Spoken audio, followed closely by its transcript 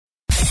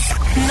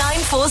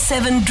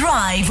947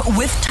 Drive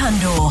with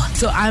Thando.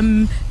 So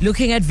I'm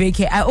looking at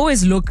vacay. I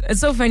always look. It's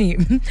so funny.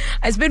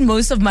 I spend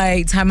most of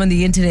my time on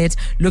the internet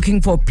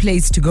looking for a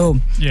place to go.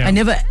 Yeah. I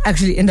never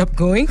actually end up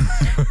going,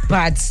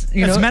 but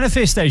It's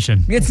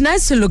manifestation. it's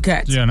nice to look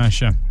at. Yeah, no,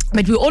 sure.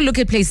 But we all look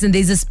at places, and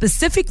there's a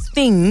specific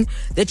thing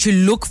that you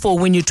look for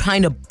when you're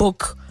trying to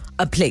book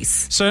a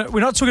place. So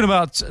we're not talking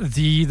about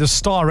the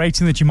star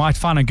rating that you might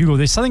find on Google.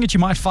 There's something that you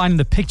might find in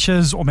the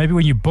pictures or maybe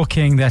when you're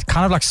booking that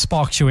kind of like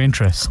sparks your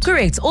interest.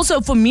 Correct. Also,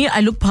 for me,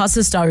 I look past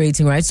the star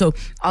rating, right? So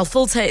I'll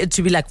filter it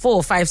to be like 4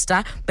 or 5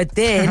 star, but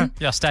then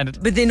Yeah, standard.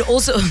 But then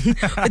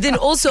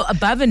also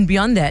above and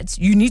beyond that,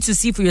 you need to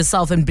see for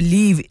yourself and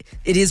believe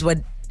it is what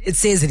it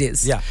says it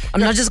is. Yeah.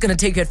 I'm not just going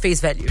to take you at face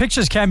value.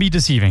 Pictures can be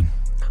deceiving.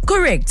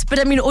 Correct. But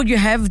I mean, all you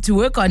have to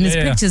work on is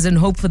Yeah. pictures and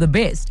hope for the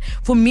best.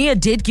 For me, a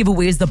dead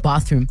giveaway is the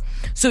bathroom.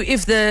 So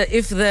if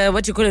the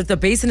what you call it, the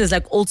basin is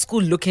like old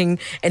school looking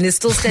and is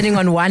still standing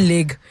on one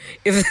leg,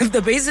 if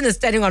the basin is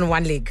standing on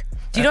one leg,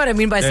 do you know what I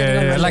mean by standing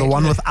on one The leg?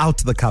 one without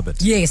the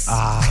cupboard. Yes.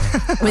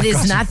 Where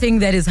there's nothing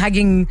that is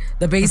hugging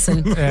the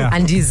basin. Yeah.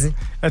 And is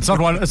It's not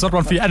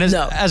one for you. And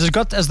No. as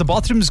the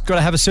bathroom's got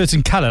to have a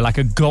certain color, like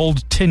a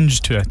gold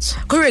tinge to it.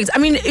 correct. I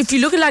mean, if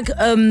you look at like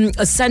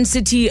a Sun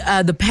City,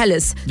 the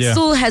Palace, Yeah.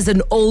 still has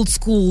an old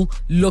school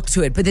look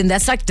to it, but then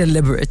that's like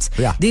deliberate.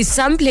 Yeah. There's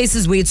some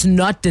places where it's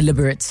not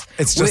deliberate.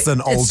 It's just Where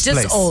an old It's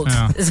just place. old.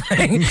 Yeah.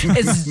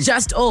 It's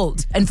just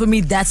old. And for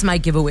me, that's my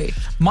giveaway.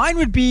 Mine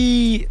would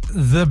be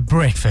the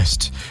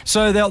breakfast.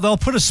 So they'll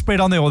put a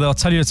spread on there, or they'll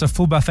tell you it's a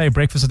full buffet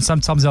breakfast, and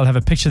sometimes they'll have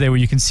a picture there where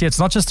you can see it's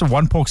not just a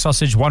 1 pork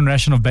sausage, 1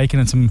 ration of bacon,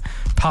 and some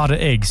powder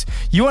eggs.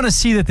 You want to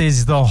see that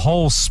there's the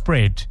whole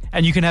spread,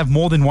 and you can have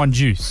more than one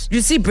juice. You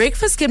see,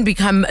 breakfast can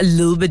become a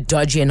little bit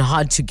dodgy and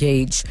hard to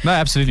gauge. No,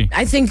 absolutely.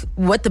 I think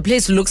what the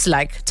place looks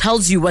like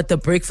tells you what the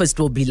breakfast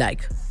will be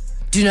like.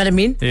 Do you know what I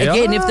mean? Yeah.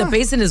 Again, if the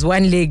basin is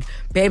one leg,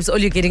 babes, all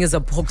you're getting is a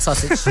pork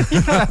sausage.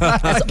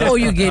 That's all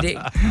you're getting.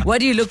 What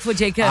do you look for,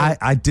 Jacob?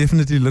 I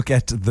definitely look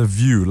at the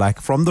view. Like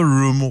from the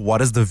room,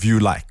 what is the view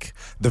like?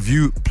 The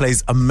view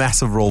plays a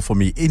massive role for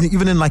me,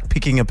 even in like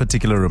picking a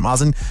particular room. I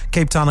was in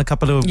Cape Town a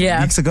couple of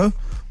weeks ago.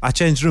 I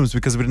changed rooms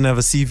because we didn't have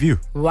a sea view.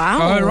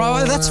 Wow. Oh,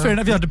 right, that's fair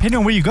enough. Yeah, depending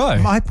on where you go.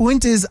 My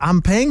point is,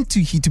 I'm paying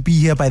to be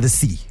here by the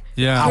sea.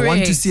 Yeah. I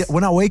want to Correct. see it.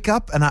 When I wake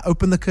up and I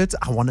open the curtain,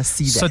 I want to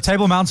see So that.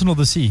 Table Mountain or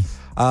the sea?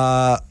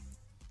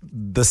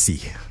 The sea.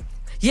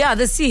 Yeah,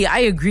 the sea. I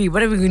agree.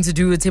 What are we going to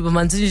do with Table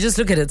Mountain? You just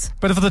look at it.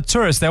 But for the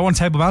tourists, they want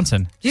Table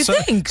Mountain. You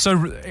think?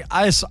 So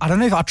I don't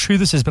know how true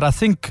this is, but I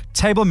think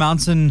Table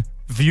Mountain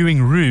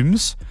viewing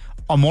rooms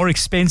are more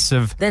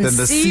expensive Then Then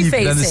the sea sea-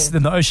 facing.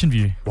 than the ocean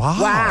view.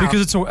 Wow.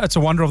 Because it's a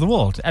wonder of the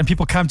world, and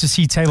people come to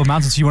see Table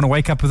Mountain, so you want to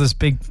wake up with this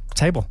big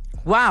table.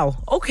 Wow.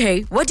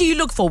 Okay. What do you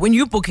look for when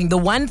you're booking? The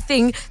one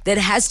thing that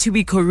has to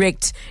be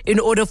correct in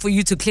order for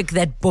you to click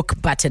that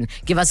book button.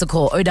 Give us a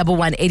call.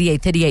 011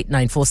 88 38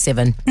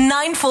 947.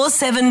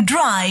 947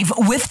 Drive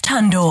with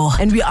Thando.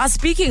 And we are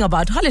speaking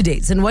about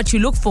holidays and what you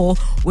look for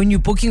when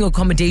you're booking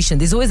accommodation.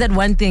 There's always that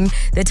one thing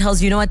that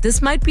tells you, you know what,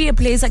 this might be a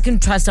place I can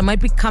trust. I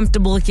might be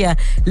comfortable here.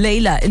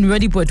 Layla in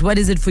Rediput, what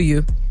is it for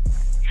you?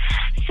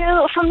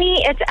 So for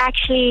me, it's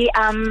actually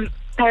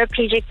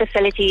paraplegic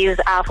facilities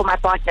for my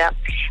partner.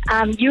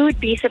 You would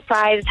be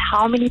surprised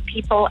how many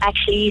people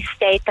actually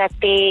state that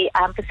their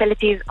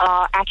facilities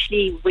are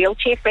actually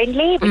wheelchair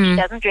friendly, which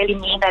doesn't really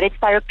mean that it's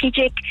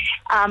paraplegic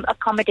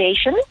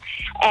accommodation.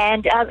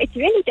 And it's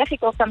really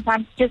difficult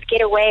sometimes to just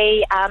get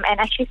away and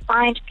actually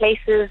find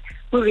places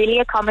who really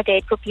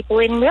accommodate for people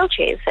in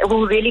wheelchairs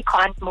who really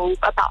can't move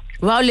about.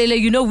 Wow, Layla,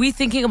 you know, we're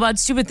thinking about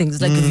stupid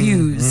things like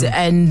views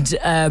and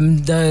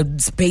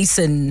the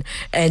basin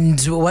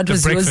and what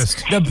was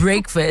breakfast. the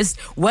breakfast.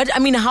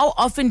 How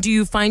often do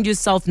you find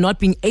yourself not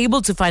being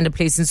able to find a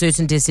place in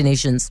certain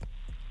destinations?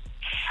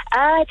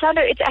 Thando,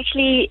 it's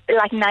actually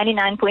like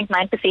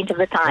 99.9% of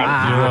the time.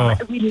 Wow.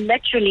 We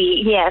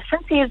literally,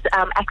 since his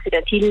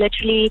accident, he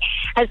literally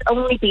has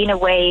only been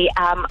away.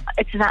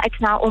 It's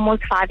now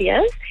almost 5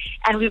 years,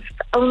 and we've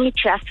only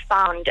just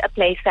found a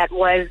place that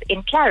was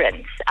in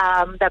Clarence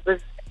that was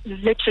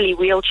literally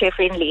wheelchair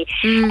friendly.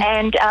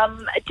 And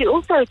to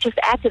also just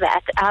add to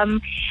that,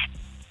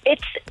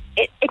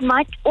 it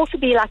might also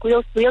be like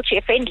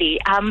wheelchair friendly.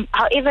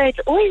 However, it's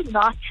always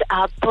not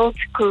built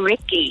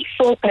correctly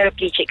for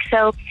paraplegics.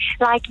 So,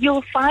 like,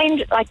 you'll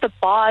find like the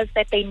bars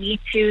that they need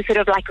to sort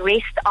of like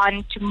rest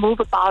on to move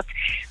about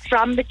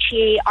from the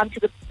chair onto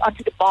the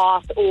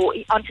bath or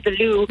onto the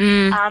loo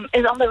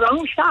is on the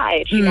wrong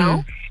side. You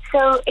know,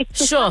 so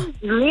it's Sure.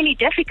 really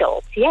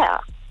difficult. Yeah.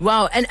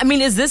 Wow. And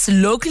is this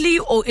locally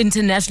or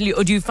internationally,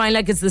 or do you find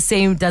like it's the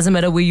same, doesn't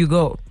matter where you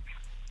go?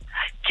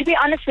 To be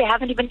honest, we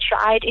haven't even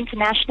tried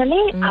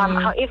internationally.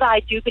 However, I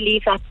do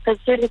believe that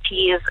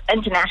facilities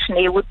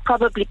internationally would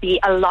probably be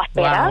a lot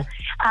better.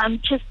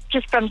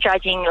 Just from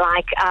judging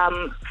like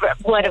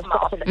word of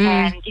mouth,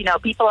 and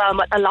people are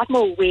a lot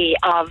more aware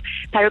of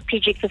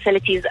paraplegic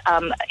facilities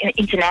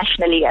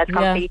internationally as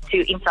compared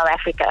to in South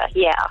Africa.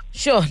 Yeah.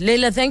 Sure.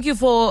 Leila, thank you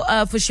for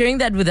sharing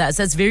that with us.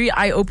 That's very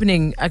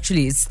eye-opening,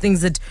 actually. It's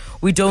things that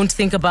we don't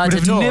think about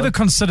at all. We've never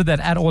considered that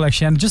at all,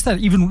 actually. And just that,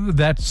 even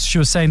that she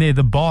was saying there,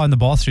 the bar and the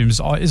bathrooms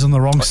is on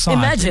the wrong side.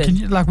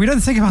 Imagine. We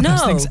don't think about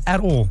those things at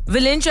all.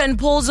 Valencia and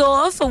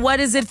Paulsdorf, what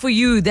is it for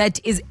you that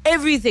is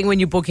everything when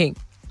you're booking?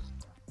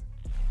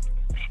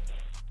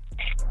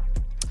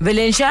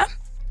 Valencia?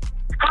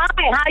 Hi,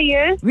 how are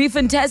you? We're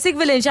fantastic,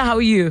 Valencia. How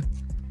are you?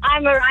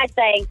 I'm alright,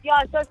 thanks.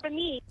 Yeah, so for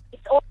me,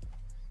 it's all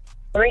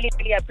really,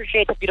 really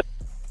appreciate if you're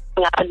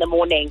up in the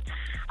morning.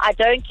 I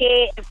don't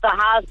care if the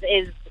house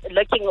is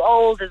looking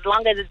old as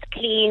long as it's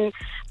clean,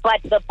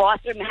 but the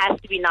bathroom has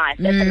to be nice.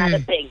 That's another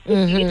thing.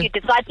 If you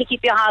decide to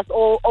keep your house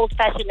all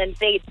old-fashioned and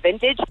say it's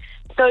vintage,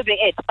 so be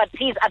it. But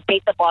please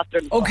update the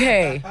bathroom.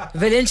 Okay.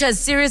 Valencia is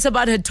serious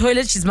about her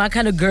toilet. She's my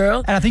kind of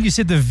girl. And I think you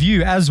said the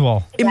view as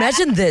well.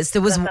 Imagine this.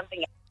 There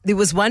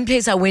was one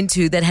place I went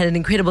to that had an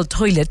incredible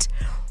toilet,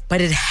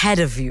 but it had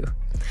a view.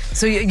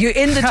 So you're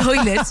in the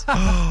toilet,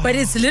 but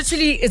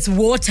it's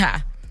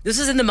water. This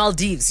was in the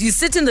Maldives. You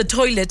sit in the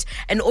toilet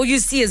and all you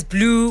see is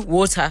blue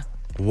water.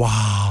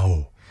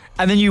 Wow.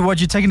 And then you're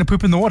taking a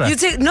poop in the water?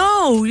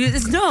 No,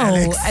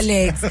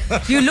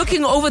 Alex. You're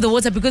looking over the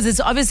water because it's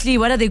obviously,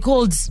 what are they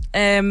called?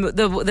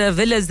 The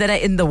villas that are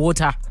in the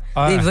water.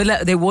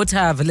 They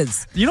water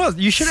villas. You know,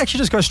 you should actually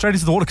just go straight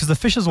into the water because the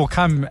fishes will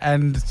come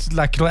and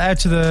it'll add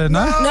to the...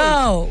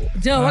 No.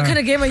 What kind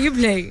of game are you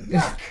playing?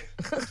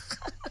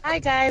 Hi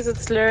guys,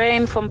 it's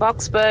Lorraine from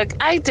Boxburg.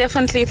 I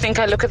definitely think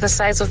I look at the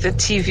size of the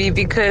TV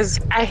because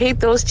I hate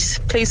those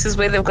places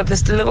where they've got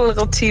this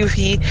little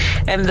TV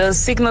and the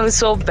signal is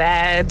so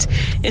bad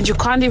and you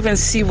can't even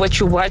see what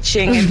you're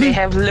watching and they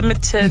have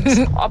limited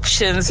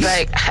options.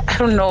 Like, I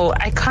don't know,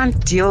 I can't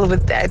deal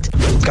with that.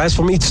 Guys,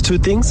 for me it's two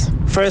things.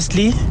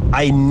 Firstly,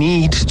 I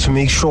need to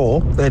make sure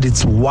that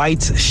it's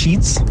white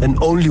sheets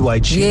and only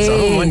white sheets. I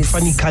don't want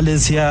funny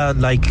colors here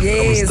like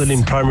I was still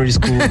in primary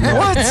school. No.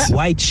 What?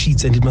 White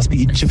sheets, and it must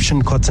be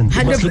Egyptian cotton.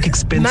 It must look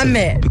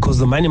expensive because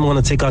the money I'm going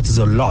to take out is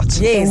a lot.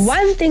 Yes.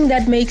 One thing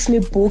that makes me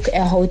book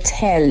a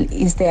hotel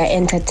is their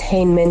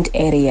entertainment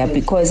area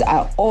because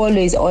I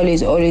always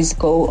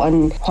go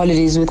on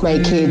holidays with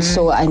my kids.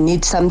 So I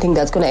need something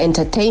that's going to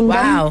entertain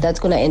them,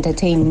 that's going to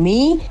entertain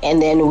me, and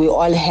then we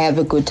all have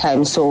a good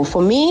time. So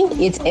for me,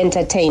 it's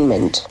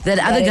entertainment. That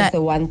is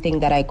the one thing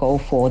that I go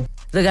for.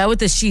 The guy with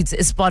the sheets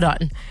is spot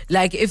on.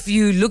 Like, if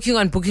you're looking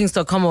on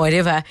bookings.com or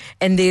whatever,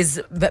 and there's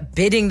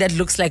bedding that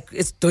looks like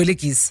it's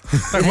doilekis.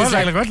 Like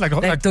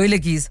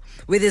doilekis,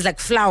 where there's like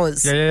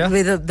flowers. Yeah.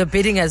 Where the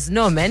bedding has,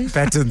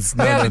 Patterns.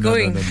 Where are we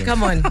going?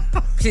 Come on,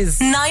 please.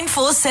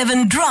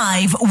 947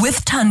 Drive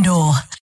with Tando.